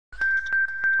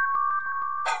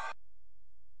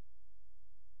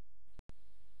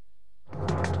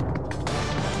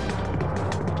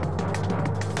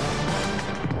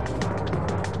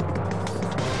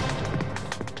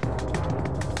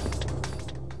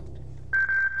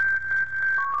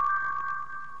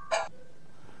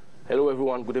Hello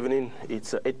everyone, good evening.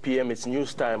 It's 8 p.m. It's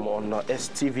news time on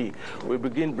STV. We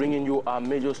begin bringing you our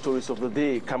major stories of the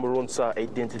day. Cameroon's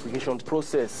identification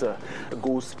process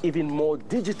goes even more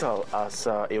digital as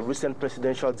a recent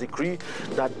presidential decree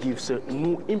that gives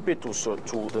new impetus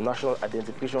to the national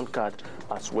identification card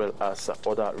as well as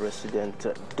other resident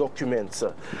documents.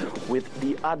 With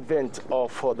the advent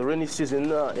of the rainy season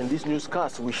in this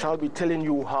newscast, we shall be telling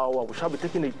you how, we shall be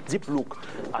taking a deep look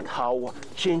at how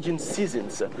changing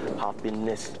seasons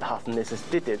have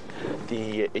necessitated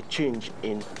a change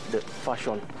in the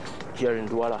fashion here in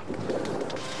Douala.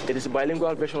 It is a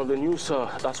bilingual version of the news.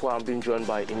 That's why I'm being joined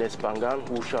by Inès PANGANG,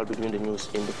 who shall be doing the news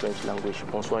in the French language.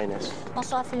 Bonsoir Inès.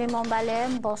 Bonsoir Philemon.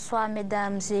 Bonsoir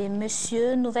mesdames et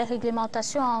messieurs. Nouvelle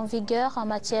réglementation en vigueur en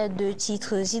matière de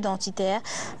titres identitaires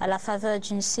à la faveur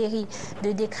d'une série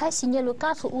de décrets signés le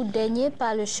 4 août dernier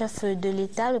par le chef de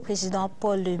l'État, le président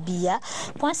Paul Biya.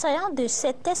 Point saillant de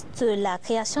ces tests, la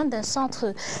création d'un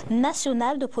centre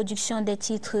national de production des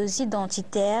titres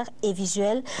identitaires et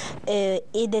visuels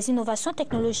et des innovations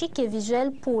technologiques et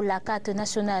visuelles pour la carte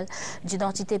nationale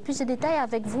d'identité. Plus de détails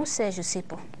avec vous, Serge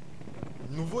Sepo.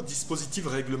 Nouveau dispositif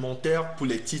réglementaire pour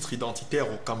les titres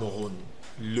identitaires au Cameroun.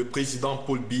 Le président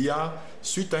Paul Biya,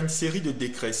 suite à une série de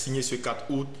décrets signés ce 4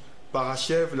 août,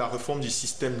 parachève la réforme du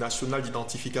système national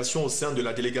d'identification au sein de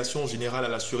la délégation générale à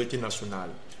la sûreté nationale.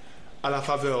 À la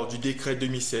faveur du décret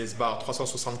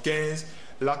 2016-375,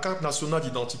 la carte nationale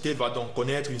d'identité va donc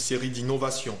connaître une série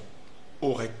d'innovations.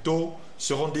 Au recto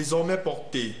seront désormais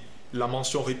portées la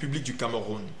mention République du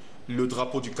Cameroun, le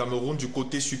drapeau du Cameroun du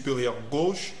côté supérieur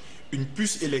gauche, une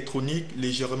puce électronique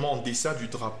légèrement en dessin du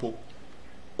drapeau.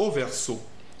 Au verso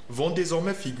vont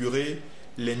désormais figurer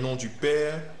les noms du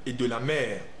père et de la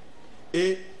mère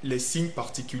et les signes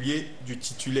particuliers du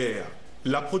titulaire.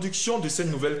 La production de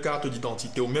cette nouvelle carte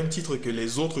d'identité, au même titre que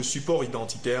les autres supports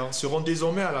identitaires, seront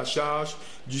désormais à la charge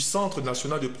du Centre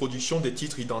national de production des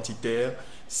titres identitaires,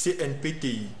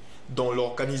 CNPTI, dont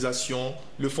l'organisation,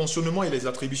 le fonctionnement et les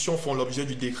attributions font l'objet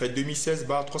du décret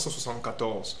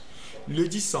 2016-374. Le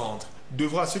dit centre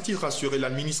devra à ce titre assurer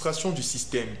l'administration du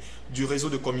système, du réseau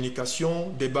de communication,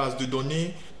 des bases de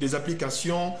données, des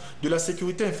applications, de la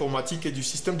sécurité informatique et du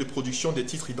système de production des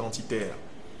titres identitaires.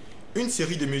 Une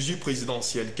série de mesures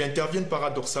présidentielles qui interviennent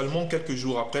paradoxalement quelques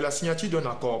jours après la signature d'un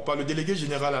accord par le délégué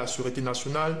général à la sûreté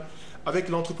nationale avec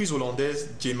l'entreprise hollandaise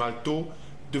Gemalto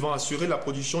devant assurer la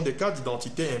production des cartes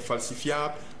d'identité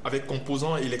infalsifiables avec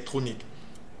composants électroniques.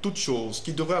 Toutes choses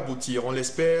qui devraient aboutir, on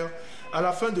l'espère, à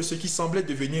la fin de ce qui semblait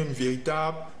devenir une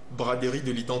véritable braderie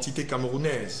de l'identité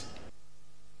camerounaise.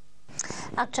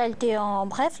 Actualité en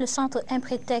bref, le centre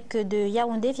Imprétec de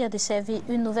Yaoundé vient de servir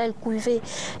une nouvelle couvée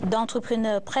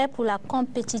d'entrepreneurs prêts pour la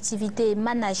compétitivité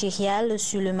managériale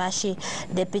sur le marché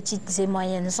des petites et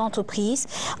moyennes entreprises.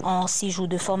 En 6 jours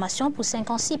de formation pour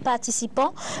 56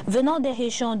 participants venant des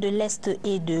régions de l'Est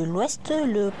et de l'Ouest,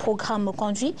 le programme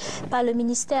conduit par le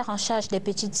ministère en charge des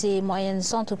petites et moyennes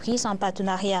entreprises en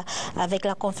partenariat avec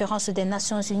la Conférence des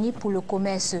Nations Unies pour le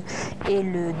commerce et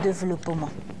le développement.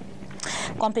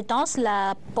 Compétence,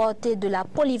 la portée de la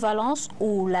polyvalence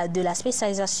ou de la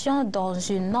spécialisation dans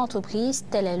une entreprise,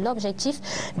 tel est l'objectif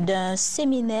d'un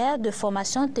séminaire de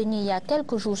formation tenu il y a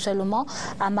quelques jours seulement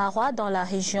à Marois dans la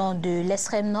région de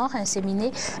l'extrême nord,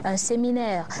 un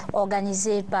séminaire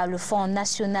organisé par le Fonds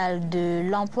national de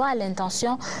l'emploi à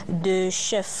l'intention de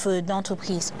chefs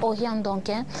d'entreprise. Orient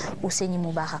Donquin ou Seni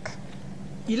Moubarak.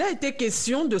 Il a été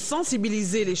question de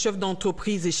sensibiliser les chefs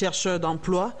d'entreprise et chercheurs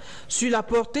d'emploi sur la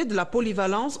portée de la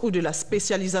polyvalence ou de la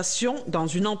spécialisation dans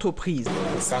une entreprise.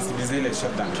 Sensibiliser les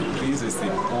chefs d'entreprise, c'est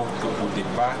pour qu'au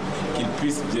départ, qu'ils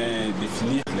puissent bien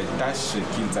définir les tâches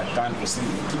qu'ils attendent aussi,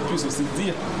 qu'ils puissent aussi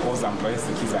dire aux employés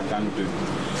ce qu'ils attendent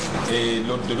d'eux. Et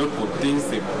de l'autre côté,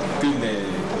 c'est que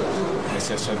les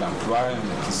chercheurs d'emploi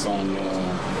qui sont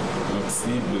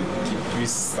qui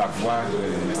puissent savoir,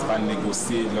 n'est-ce pas,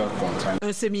 négocier leurs contrats.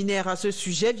 Un séminaire à ce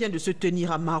sujet vient de se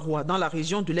tenir à Marois, dans la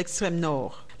région de l'extrême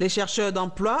nord. Les chercheurs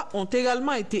d'emploi ont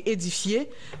également été édifiés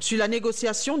sur la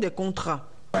négociation des contrats.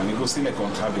 Négocier les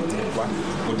contrats veut dire quoi?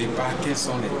 Au départ, quelles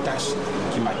sont les tâches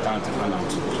qui m'attendent en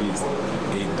entreprise?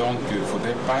 Et donc, il ne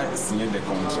faudrait pas signer des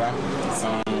contrats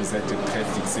sans être très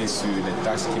fixé sur les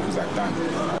tâches qui vous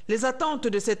attendent. Les attentes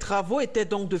de ces travaux étaient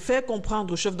donc de faire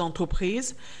comprendre aux chefs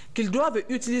d'entreprise qu'ils doivent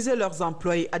utiliser leurs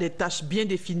employés à des tâches bien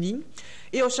définies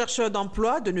et aux chercheurs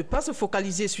d'emploi de ne pas se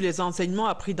focaliser sur les enseignements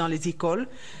appris dans les écoles,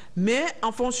 mais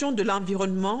en fonction de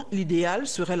l'environnement, l'idéal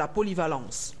serait la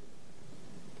polyvalence.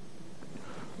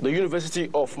 The University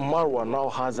of Marwa now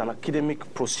has an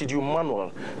academic procedure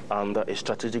manual and a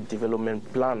strategic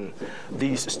development plan.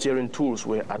 These steering tools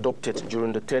were adopted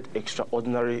during the third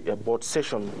extraordinary board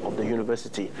session of the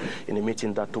university in a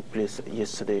meeting that took place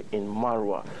yesterday in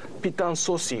Marwa. Peter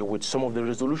Nsosi with some of the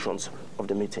resolutions of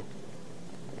the meeting.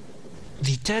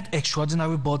 The third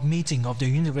extraordinary board meeting of the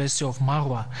University of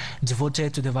Marwa,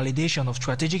 devoted to the validation of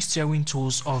strategic steering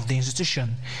tools of the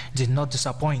institution, did not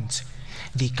disappoint.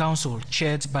 The council,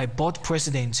 chaired by board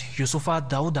president Yusufa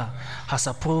Dauda, has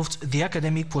approved the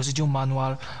academic procedure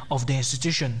manual of the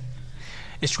institution.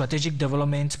 A strategic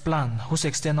development plan, whose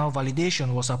external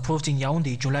validation was approved in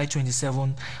Yaoundé July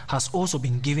 27, has also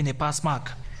been given a pass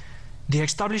mark. The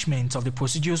establishment of the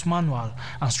procedures manual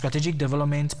and strategic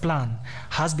development plan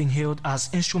has been hailed as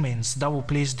instruments that will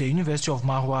place the University of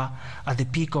Marwa at the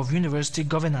peak of university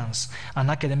governance and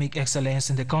academic excellence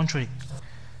in the country.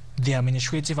 The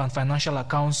administrative and financial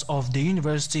accounts of the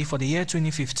university for the year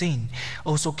 2015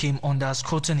 also came under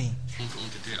scrutiny.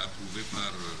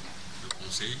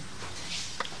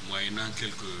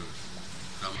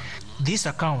 These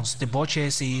accounts, the board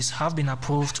chair says, have been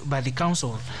approved by the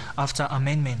council after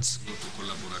amendments.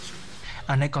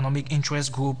 An economic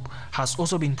interest group has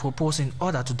also been proposed in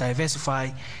order to diversify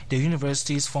the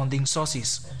university's funding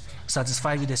sources.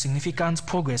 Satisfied with the significant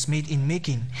progress made in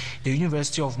making the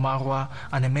University of Marwa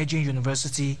an emerging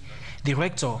university, the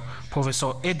rector,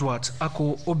 Professor Edward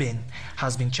Ako Oben,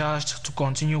 has been charged to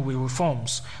continue with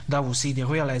reforms that will see the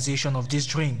realization of this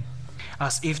dream.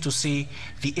 As if to say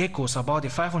the echoes about the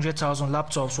 500,000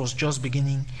 laptops was just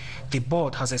beginning, the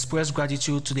board has expressed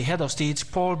gratitude to the head of state,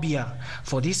 Paul Biya,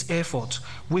 for this effort,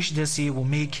 which they say will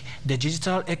make the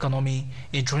digital economy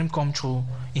a dream come true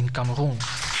in Cameroon.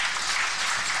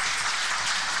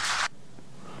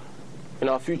 In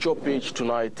our future page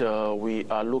tonight, we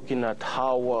are looking at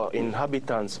how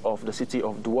inhabitants of the city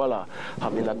of Douala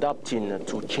have been adapting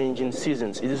to changing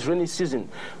seasons. It is rainy season,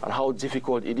 and how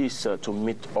difficult it is to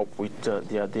meet up with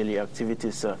their daily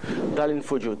activities. Darlene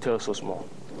Fojo tells us more.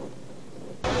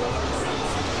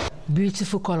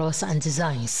 Beautiful colors and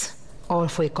designs, all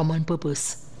for a common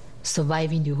purpose,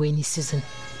 surviving the rainy season.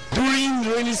 During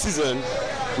rainy season,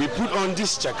 we put on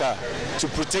this chaka to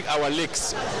protect our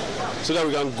legs so that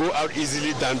we can go out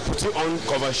easily than putting on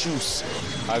cover shoes.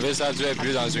 Avec ça, tu es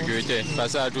plus en sécurité.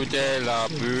 Parce que tout est la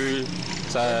pluie,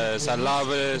 ça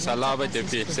lave tes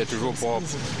pieds, c'est toujours propre.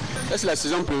 C'est la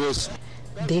saison pluvieuse.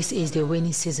 This is the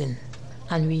rainy season,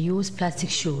 and we use plastic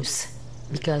shoes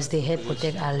because they help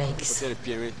protect our legs.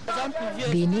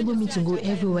 They enable me to go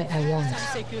everywhere I want.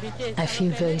 I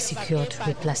feel very secured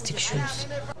with plastic shoes.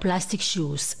 Plastic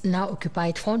shoes now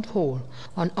occupy front hall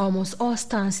on almost all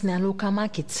stands in our local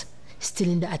markets,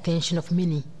 stealing the attention of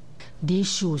many.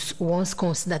 These shoes, once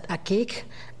considered archaic,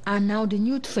 are now the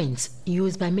new trends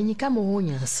used by many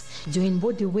Cameroonians during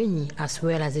both the rainy as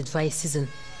well as the dry season.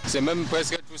 C'est même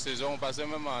presque toute saison, parce que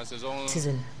même en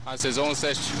saison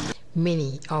sèche.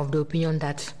 Many are of the opinion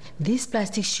that these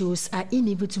plastic shoes are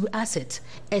inevitable assets,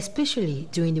 especially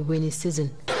during the rainy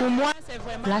season.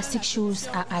 Plastic shoes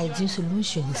are ideal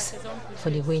solutions for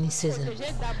the rainy season.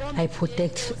 I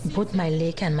protect both my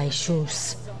leg and my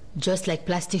shoes. Just like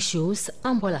plastic shoes,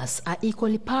 umbrellas are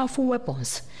equally powerful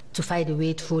weapons to fight the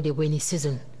way through the rainy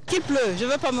season.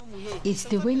 It's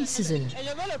the rainy season,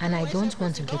 and I don't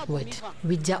want to get wet.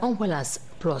 With their umbrellas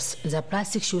plus their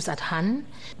plastic shoes at hand,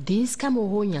 these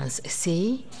Cameroonians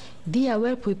say they are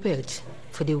well prepared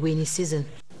for the rainy season.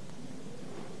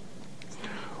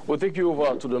 We'll take you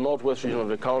over to the northwest region of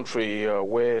the country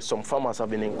where some farmers have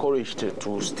been encouraged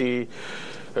to stay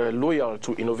loyal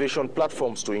to innovation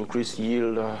platforms to increase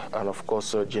yield and, of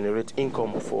course, generate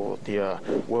income for their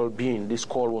well-being. This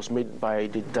call was made by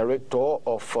the director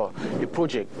of a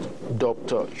project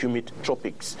dubbed Humid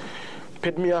Tropics,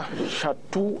 Pedmia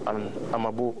Shatu and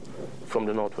Amabo from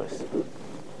the northwest.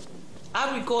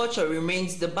 Agriculture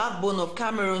remains the backbone of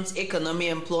Cameroon's economy,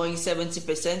 employing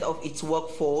 70% of its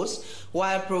workforce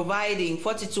while providing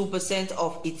 42%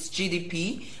 of its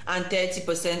GDP and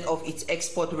 30% of its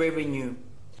export revenue.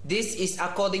 This is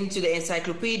according to the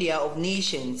Encyclopedia of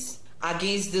Nations.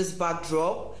 Against this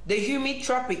backdrop, the Humid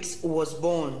Tropics was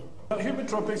born. Humid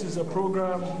Tropics is a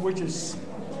program which is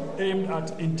aimed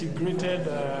at integrated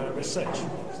research.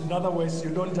 In other words,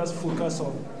 you don't just focus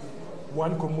on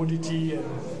one commodity and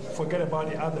forget about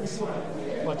the others,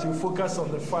 but you focus on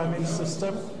the farming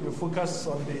system, you focus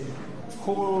on the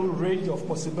whole range of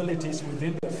possibilities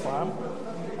within the farm,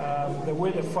 the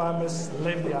way the farmers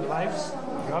live their lives.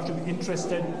 You have to be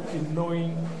interested in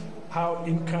knowing how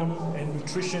income and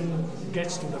nutrition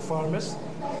gets to the farmers.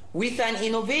 With an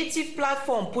innovative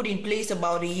platform put in place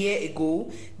about a year ago,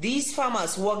 these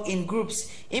farmers work in groups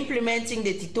implementing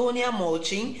the Tithonia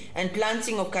mulching and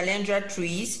planting of calendar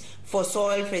trees for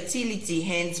soil fertility,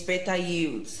 hence better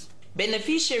yields.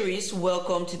 Beneficiaries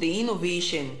welcome to the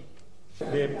innovation.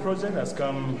 The project has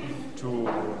come to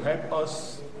help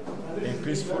us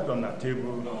increase food on our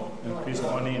table, increase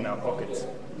money in our pockets.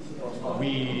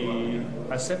 We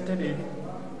accepted it,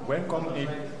 welcomed it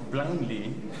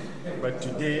blindly, but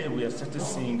today we are started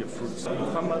seeing the fruits. The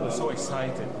farmers were so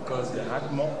excited because they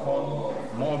had more corn,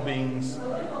 more beans.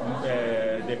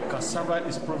 The cassava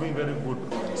is proving very good.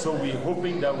 So we're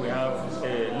hoping that we have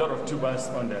a lot of tubers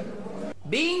on there.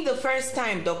 Being the first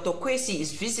time Dr. Kwesi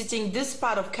is visiting this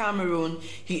part of Cameroon,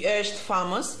 he urged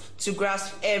farmers to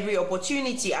grasp every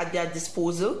opportunity at their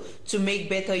disposal to make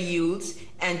better yields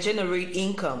and generate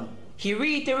income. He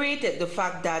reiterated the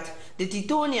fact that the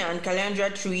Tithonia and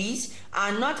Calandra trees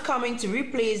are not coming to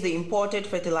replace the imported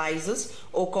fertilizers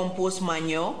or compost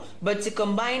manure, but to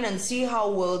combine and see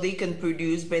how well they can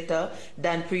produce better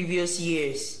than previous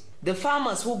years. The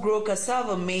farmers who grow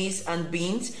cassava, maize and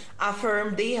beans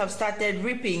affirm they have started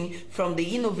reaping from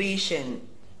the innovation.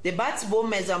 The Batsbo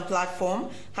Mezan platform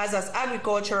has as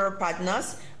agricultural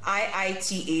partners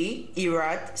IITA,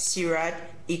 IRAT, CIRAT,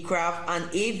 ICRAF and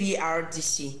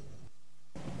AVRDC.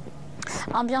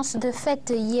 Ambiance de fête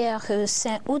hier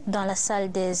 5 août dans la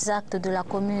salle des actes de la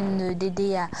commune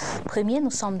d'Edea. Premier,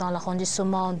 nous sommes dans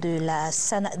l'arrondissement de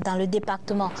dans le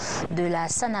département de la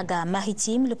Sanaga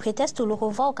maritime. Le prétexte, le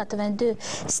revoir aux 82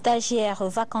 stagiaires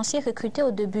vacanciers recrutés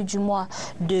au début du mois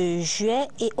de juillet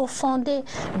et au fondé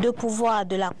de pouvoir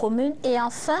de la commune. Et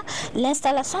enfin,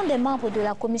 l'installation des membres de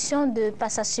la commission de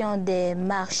passation des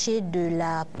marchés de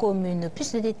la commune.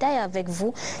 Plus de détails avec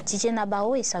vous, Titié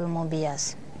Nabao et Salomon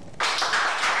Bias.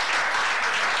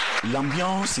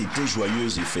 L'ambiance était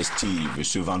joyeuse et festive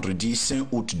ce vendredi 5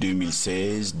 août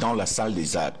 2016 dans la salle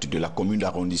des actes de la commune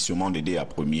d'arrondissement d'Edea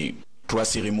 1er. 3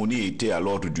 cérémonies étaient à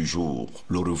l'ordre du jour.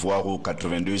 Le revoir aux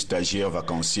 82 stagiaires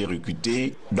vacanciers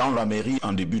recrutés dans la mairie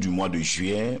en début du mois de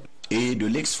juillet et de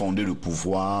l'ex-fondé de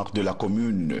pouvoir de la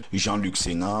commune Jean-Luc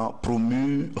Senga,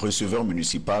 promu receveur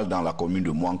municipal dans la commune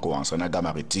de Mouanko en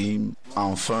Sanaga-Maritime.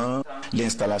 Enfin,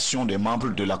 l'installation des membres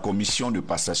de la commission de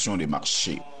passation des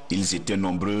marchés. Ils étaient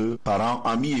nombreux, parents,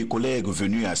 amis et collègues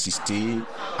venus assister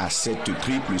à cette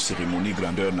triple cérémonie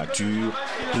grandeur nature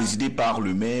présidée par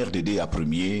le maire d'Edea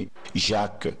 1er,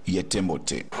 Jacques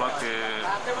Yetemote. Je crois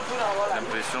que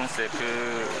l'impression c'est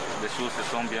que les choses se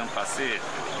sont bien passées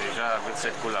déjà avec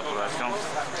cette collaboration,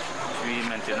 puis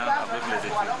maintenant avec les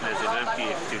élèves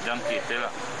et étudiants qui étaient là.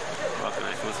 Je crois que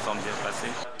les choses sont bien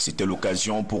passées. C'était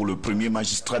l'occasion pour le premier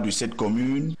magistrat de cette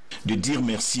commune de dire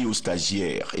merci aux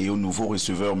stagiaires et aux nouveaux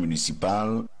receveurs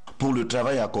municipaux pour le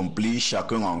travail accompli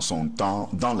chacun en son temps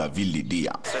dans la ville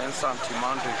d'Edea. C'est un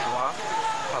sentiment de joie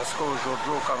parce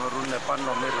qu'aujourd'hui au Cameroun n'est pas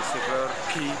nommé receveur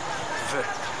qui veut,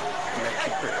 mais qui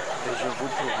peut. Et je vous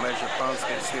promets, je pense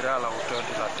qu'il sera à la hauteur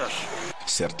de la tâche.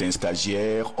 Certains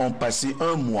stagiaires ont passé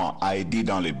un mois à aider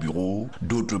dans les bureaux,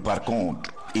 d'autres par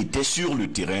contre étaient sur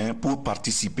le terrain pour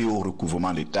participer au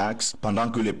recouvrement des taxes pendant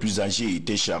que les plus âgés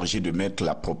étaient chargés de mettre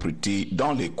la propreté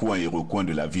dans les coins et recoins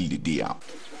de la ville d'Edea.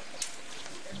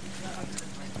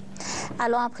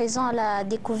 Allons à présent à la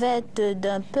découverte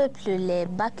d'un peuple, les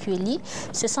Bakueli.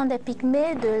 Ce sont des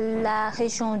pygmées de la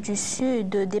région du sud,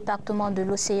 département de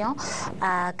l'Océan,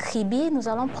 à Kribi. Nous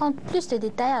allons prendre plus de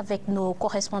détails avec nos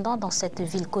correspondants dans cette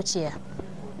ville côtière.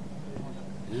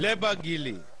 Les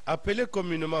Baguili, appelés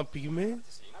communément pygmées,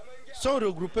 sont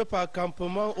regroupés par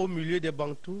campement au milieu des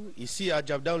Bantous, ici à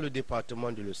Djab, dans le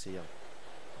département de l'Océan.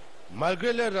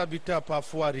 Malgré leur habitat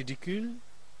parfois ridicule,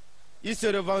 ils se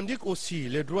revendiquent aussi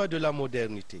les droits de la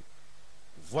modernité.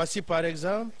 Voici par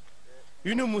exemple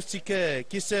une moustiquaire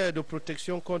qui sert de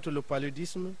protection contre le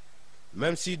paludisme,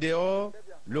 même si dehors,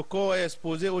 le corps est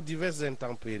exposé aux diverses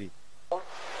intempéries.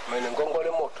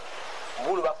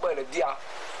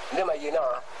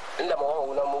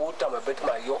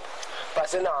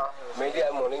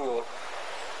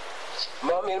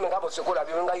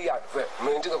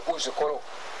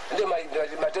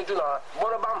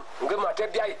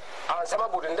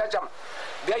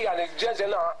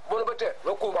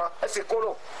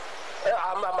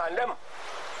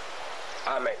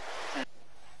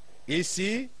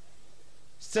 Ici,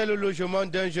 c'est le logement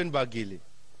d'un jeune Baguili.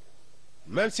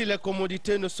 Même si les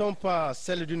commodités ne sont pas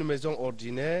celles d'une maison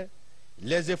ordinaire,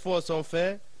 les efforts sont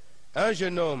faits. Un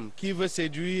jeune homme qui veut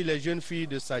séduire les jeunes filles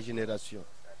de sa génération.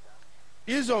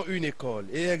 Ils ont une école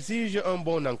et exigent un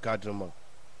bon encadrement.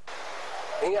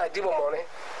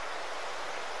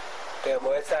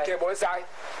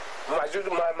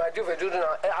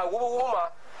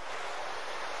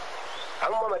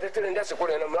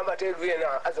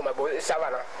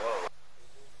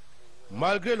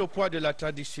 Malgré le poids de la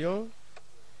tradition,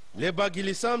 les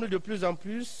Bagili semblent de plus en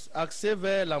plus axés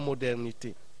vers la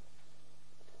modernité.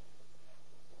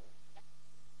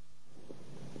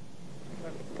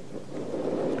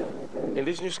 In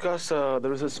this newscast,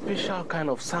 there is a special kind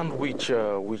of sandwich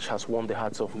which has won the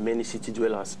hearts of many city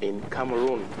dwellers in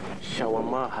Cameroon.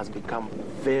 Shawarma has become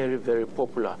very, very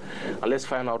popular. And let's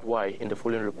find out why in the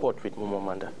following report with Momo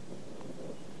Manda.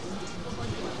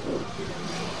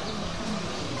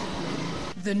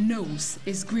 The nose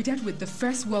is greeted with the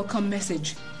first welcome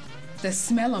message. The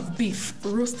smell of beef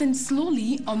roasting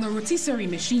slowly on the rotisserie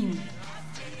machine.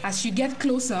 As you get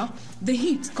closer, the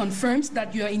heat confirms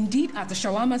that you are indeed at the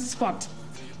shawarma spot.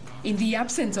 In the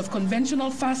absence of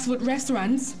conventional fast food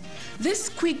restaurants, this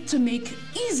quick-to-make,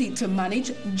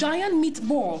 easy-to-manage giant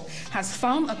meatball has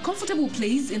found a comfortable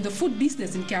place in the food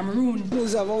business in Cameroon.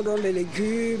 Nous avons donc les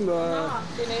légumes,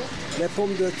 les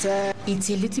pommes de terre. It's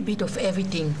a little bit of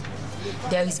everything.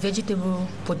 There is vegetable,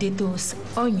 potatoes,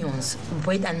 onions,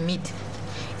 bread and meat.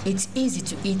 It's easy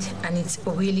to eat and it's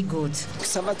really good.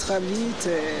 Ça va très vite.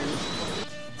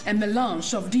 A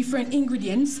melange of different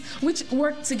ingredients which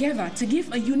work together to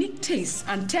give a unique taste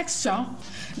and texture.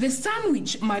 The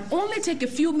sandwich might only take a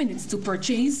few minutes to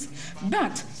purchase,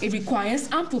 but it requires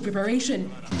ample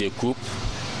preparation. Découpe,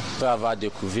 après avoir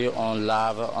découvert, on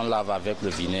lave avec le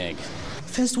vinaigre.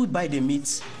 First we buy the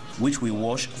meat, which we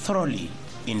wash thoroughly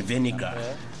in vinegar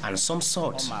and some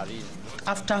salt.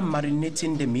 After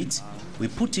marinating the meat, we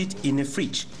put it in a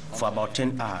fridge for about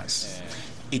 10 hours.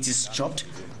 It is chopped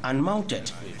and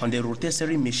mounted on the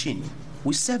rotisserie machine.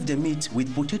 We serve the meat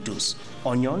with potatoes,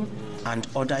 onion, and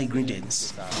other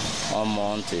ingredients.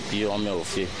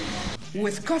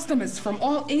 With customers from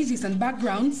all ages and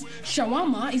backgrounds,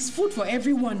 shawarma is food for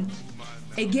everyone.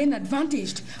 Again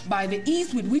advantaged by the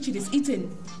ease with which it is eaten.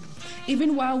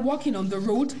 Even while walking on the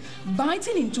road,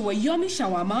 biting into a yummy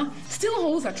shawarma still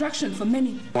holds attraction for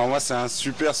many. Moi, c'est un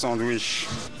super sandwich.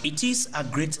 It is a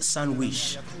great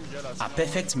sandwich, a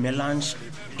perfect melange.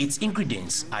 Its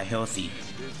ingredients are healthy.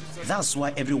 That's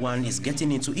why everyone is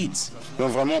getting into it.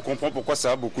 Donc vraiment, on comprend pourquoi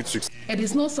ça a beaucoup de succès. It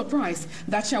is no surprise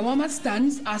that shawarma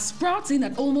stands are sprouting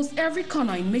at almost every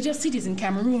corner in major cities in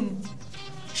Cameroon.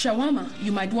 Shawarma,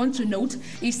 you might want to note,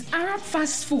 is Arab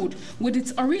fast food with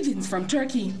its origins from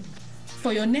Turkey.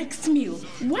 For your next meal,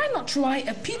 why not try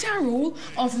a pita roll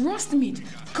of roast meat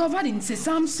covered in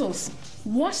sesame sauce,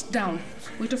 washed down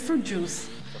with a fruit juice?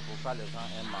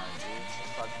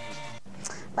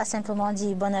 Pas simplement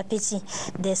dit bon appétit.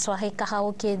 Des soirées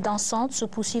karaoké dansantes se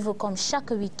poursuivent comme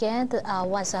chaque week-end à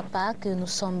Ouazapa, que nous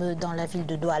sommes dans la ville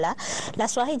de Douala. La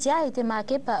soirée d'hier a été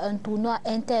marquée par un tournoi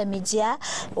intermédiaire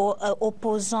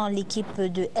opposant l'équipe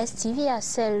de STV à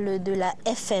celle de la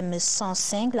FM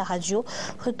 105, la radio.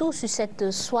 Retour sur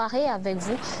cette soirée avec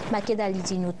vous, Makeda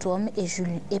Lydie Noutoum et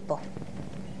Julie Epon.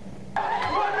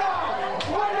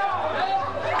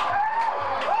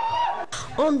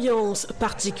 Ambiance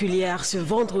particulière ce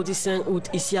vendredi 5 août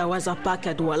ici à Ouazapa,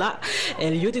 à Douala. Un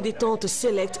lieu de détente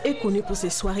select est connu pour ses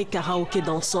soirées karaoké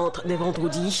dansantes des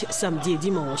vendredis, samedis et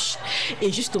dimanches.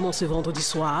 Et justement ce vendredi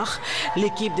soir,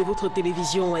 l'équipe de votre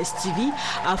télévision STV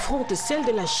affronte celle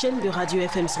de la chaîne de radio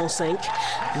FM 105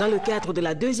 dans le cadre de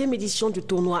la deuxième édition du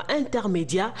tournoi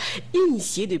intermédiaire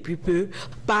initié depuis peu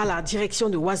par la direction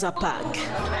de Ouazapa.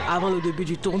 Avant le début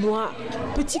du tournoi,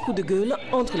 petit coup de gueule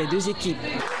entre les deux équipes.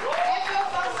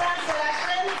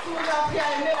 Qui a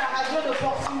aimé la radio de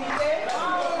proximité.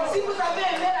 Si vous avez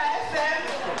aimé la FM,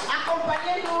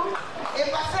 accompagnez-nous et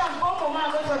passez un bon moment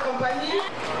à votre compagnie.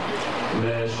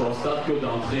 Mais je constate que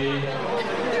d'entrée,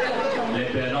 les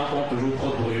perdants font toujours trop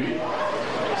de bruit.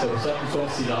 C'est pour ça qu'ils sont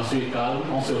silencieux et calmes.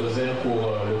 On se réserve pour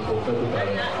le trophée tout à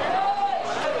l'heure.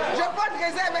 Je pas de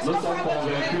réserve. Nous sommes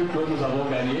convaincus que nous avons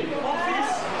gagné.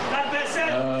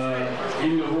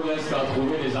 Il ne vous reste qu'à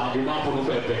trouver des arguments pour nous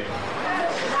faire perdre.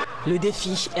 Le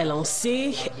défi est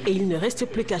lancé et il ne reste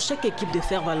plus qu'à chaque équipe de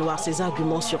faire valoir ses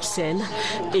arguments sur scène.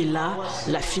 Et là,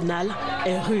 la finale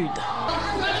est rude.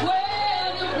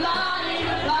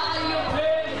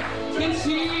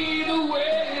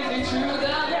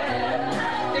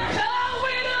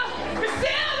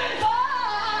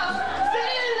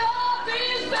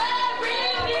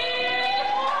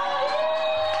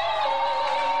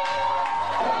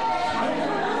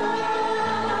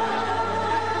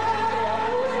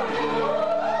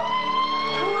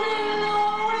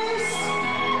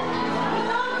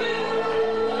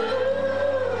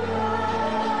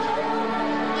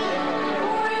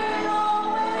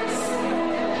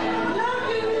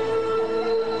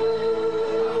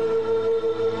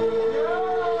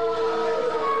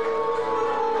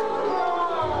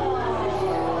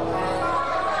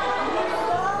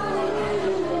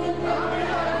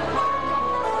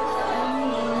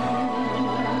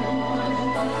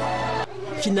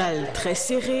 Finale très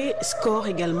serrée, score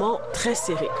également très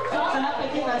serré. Ça n'a pas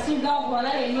été facile, donc voilà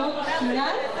les notes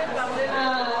finales.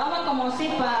 On va commencer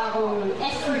par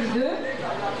STV2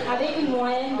 avec une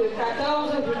moyenne de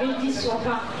 14,10 sur 20.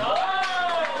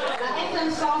 La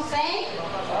FM 105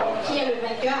 qui est le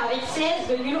vainqueur avec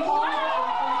 16,11.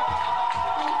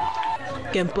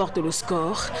 Qu'importe le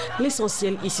score,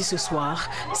 l'essentiel ici ce soir,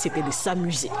 c'était de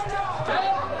s'amuser.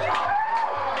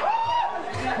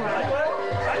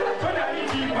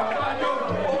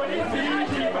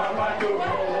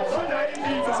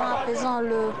 Faisons à présent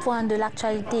le point de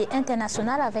l'actualité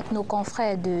internationale avec nos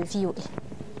confrères de VOA.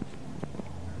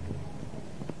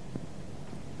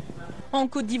 En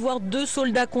Côte d'Ivoire, 2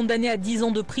 soldats condamnés à 10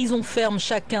 ans de prison ferme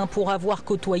chacun pour avoir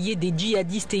côtoyé des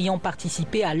djihadistes ayant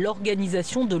participé à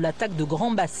l'organisation de l'attaque de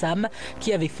Grand Bassam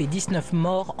qui avait fait 19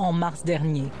 morts en mars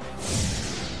dernier.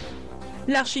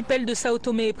 L'archipel de Sao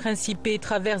Tomé et Principe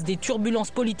traverse des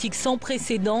turbulences politiques sans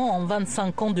précédent en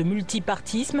 25 ans de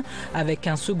multipartisme, avec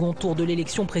un second tour de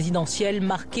l'élection présidentielle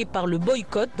marqué par le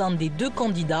boycott d'un des 2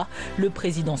 candidats, le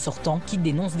président sortant qui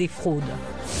dénonce des fraudes.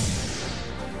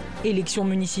 Élection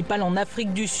municipale en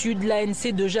Afrique du Sud,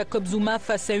 l'ANC de Jacob Zuma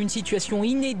face à une situation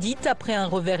inédite après un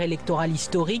revers électoral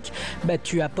historique.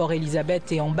 Battu à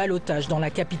Port-Elizabeth et en ballottage dans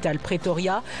la capitale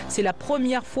Pretoria, c'est la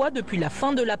première fois depuis la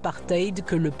fin de l'apartheid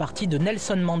que le parti de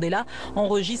Nelson Mandela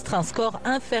enregistre un score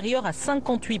inférieur à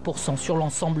 58% sur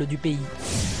l'ensemble du pays.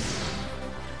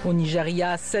 Au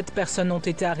Nigeria, 7 personnes ont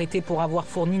été arrêtées pour avoir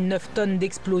fourni 9 tonnes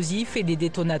d'explosifs et des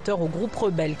détonateurs aux groupes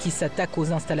rebelles qui s'attaquent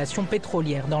aux installations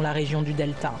pétrolières dans la région du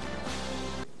Delta.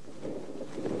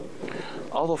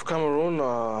 Out of Cameroon,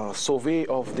 a survey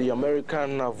of the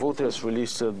American voters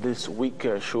released this week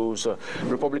shows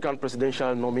Republican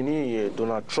presidential nominee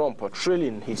Donald Trump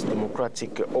trailing his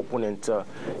Democratic opponent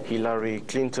Hillary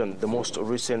Clinton. The most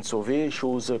recent survey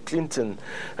shows Clinton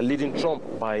leading Trump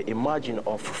by a margin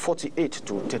of 48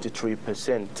 to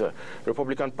 33%.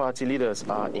 Republican Party leaders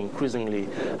are increasingly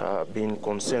being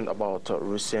concerned about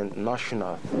recent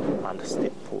national and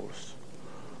state polls.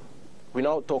 We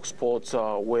now talk sports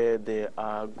where there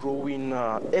are growing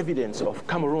evidence of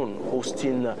Cameroon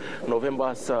hosting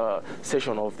November's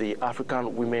session of the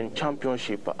African Women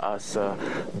Championship as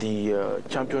the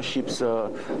championship's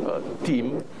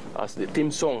theme, as the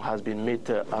theme song has been made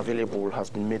available, has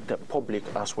been made public,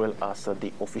 as well as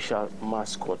the official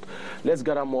mascot. Let's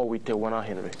gather more with Wana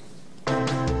Henry.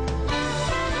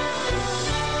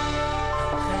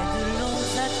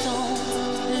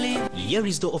 Here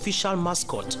is the official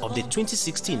mascot of the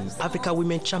 2016 Africa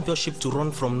Women Championship to run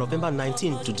from November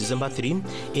 19 to December 3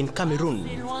 in Cameroon.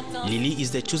 Lily is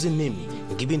the chosen name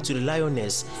given to the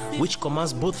lioness, which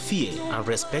commands both fear and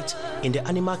respect in the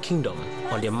animal kingdom.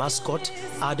 On the mascot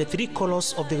are the 3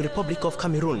 colors of the Republic of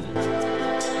Cameroon.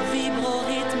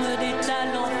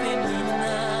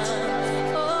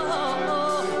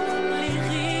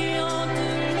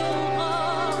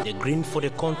 Green for the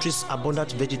country's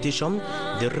abundant vegetation,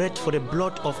 the red for the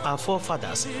blood of our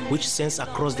forefathers, which sends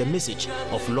across the message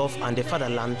of love and the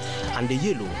fatherland, and the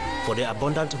yellow for the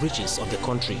abundant riches of the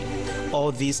country.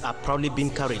 All these are proudly being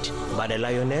carried by the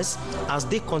lioness as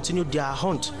they continue their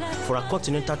hunt for a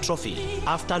continental trophy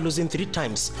after losing 3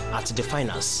 times at the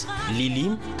finals.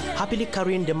 Lily happily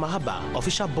carrying the Mahaba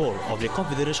official ball of the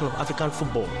Confederation of African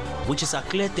Football, which is a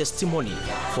clear testimony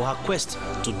for her quest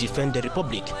to defend the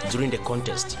Republic during the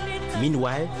contest.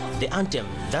 Meanwhile, the anthem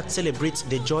that celebrates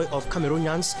the joy of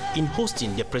Cameroonians in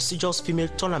hosting the prestigious female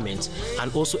tournament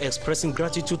and also expressing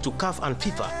gratitude to CAF and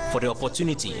FIFA for the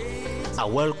opportunity. A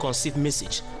well-conceived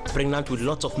message, pregnant with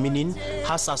lots of meaning,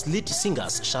 has as lead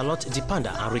singers Charlotte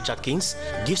Dipanda and Richard Kings,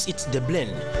 gives it the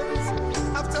blend.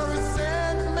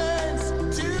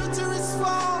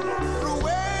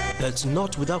 But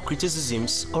not without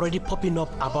criticisms already popping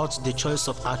up about the choice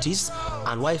of artists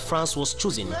and why France was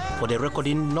chosen for the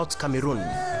recording, not Cameroon.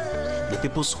 The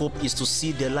people's hope is to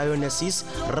see the lionesses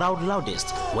rout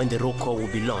loudest when the roll call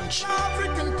will be launched.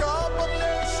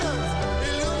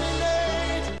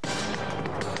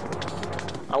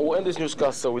 I will end this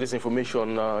newscast with this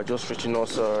information just reaching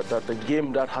us that the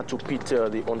game that had to pit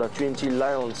the under-20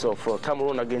 Lions of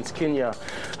Cameroon against Kenya,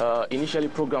 initially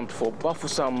programmed for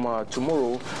Bafoussam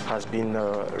tomorrow, has been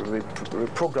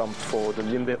reprogrammed for the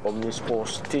Limbe Omnisport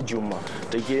Stadium.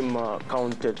 The game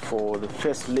counted for the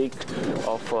first leg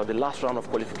of the last round of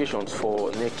qualifications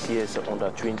for next year's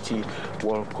under-20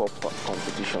 World Cup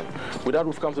competition. With that,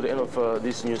 we've come to the end of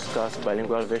this newscast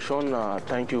bilingual version.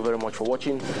 Thank you very much for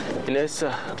watching. Inès,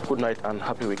 good night and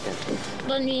happy weekend.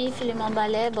 Bonne nuit Philemon,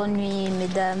 bonne nuit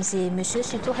mesdames et messieurs.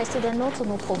 Surtout restez des nôtres,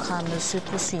 nos programmes se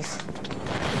poursuivent.